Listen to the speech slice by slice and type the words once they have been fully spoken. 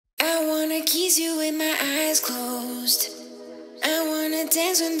wanna kiss you with my eyes closed. I wanna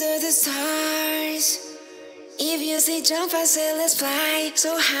dance under the stars. If you say jump, I say let's fly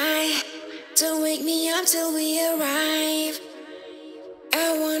so high. Don't wake me up till we arrive.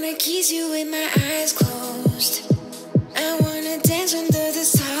 I wanna kiss you with my eyes closed. I wanna dance under the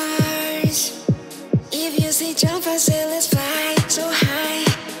stars. If you say jump, I say let's fly so high.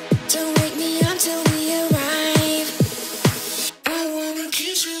 Don't wake me up till we arrive. I wanna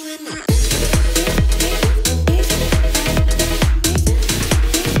kiss you with my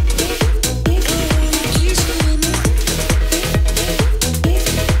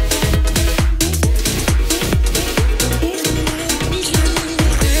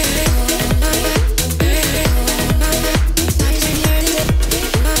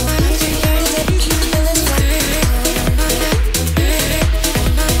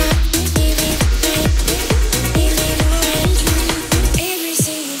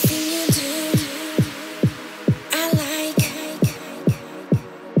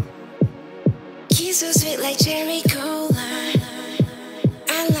so sweet like cherry cola.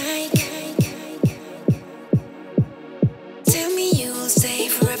 I like. Tell me you will stay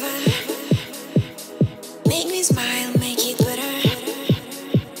forever. Make me smile, make it better.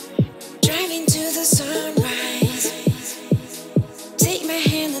 Drive into the sunrise. Take my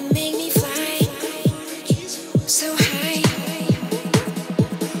hand and make me fly so high,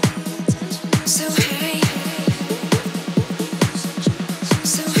 so high,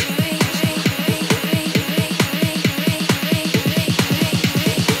 so high.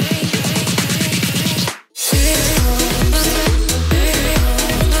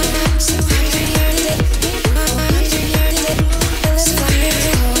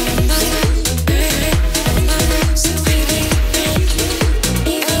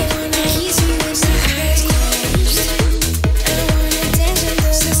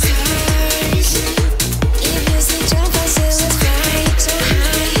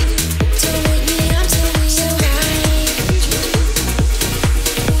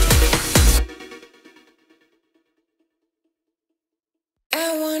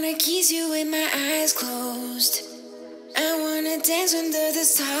 I wanna kiss you with my eyes closed. I wanna dance under the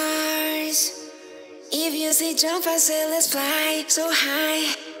stars. If you say jump, I say let's fly so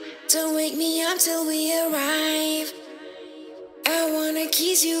high. Don't wake me up till we arrive. I wanna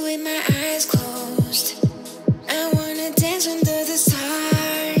kiss you with my eyes closed. I wanna dance under the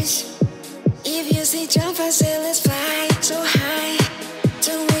stars. If you say jump, I say let's fly so high.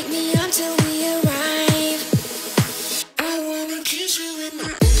 Don't wake me up till we arrive. I wanna kiss you with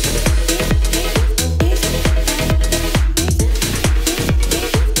my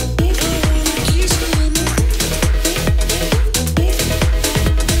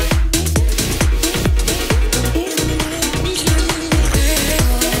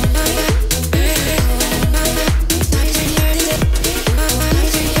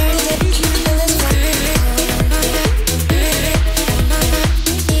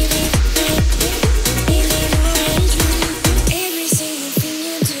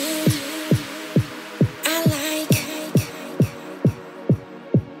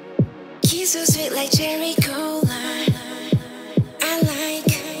so sweet like cherry cola. I like.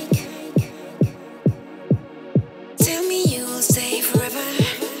 Tell me you will stay forever.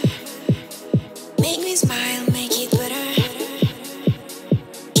 Make me smile, make it better.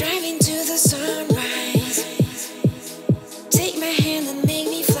 Drive into the sunrise. Take my hand and make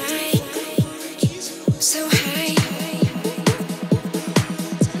me fly so high,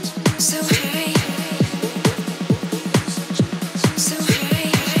 so high, so high.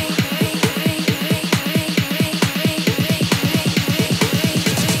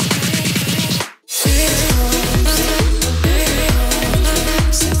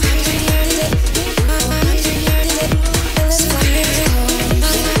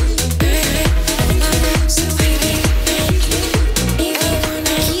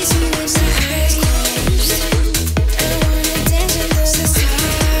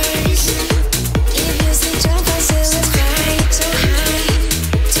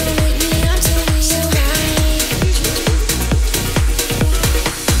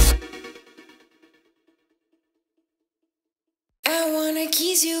 I wanna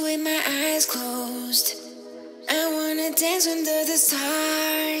kiss you with my eyes closed. I wanna dance under the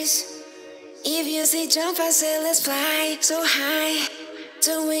stars. If you say jump, I say let's fly so high.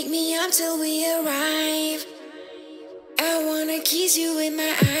 Don't wake me up till we arrive. I wanna kiss you with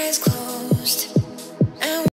my eyes closed.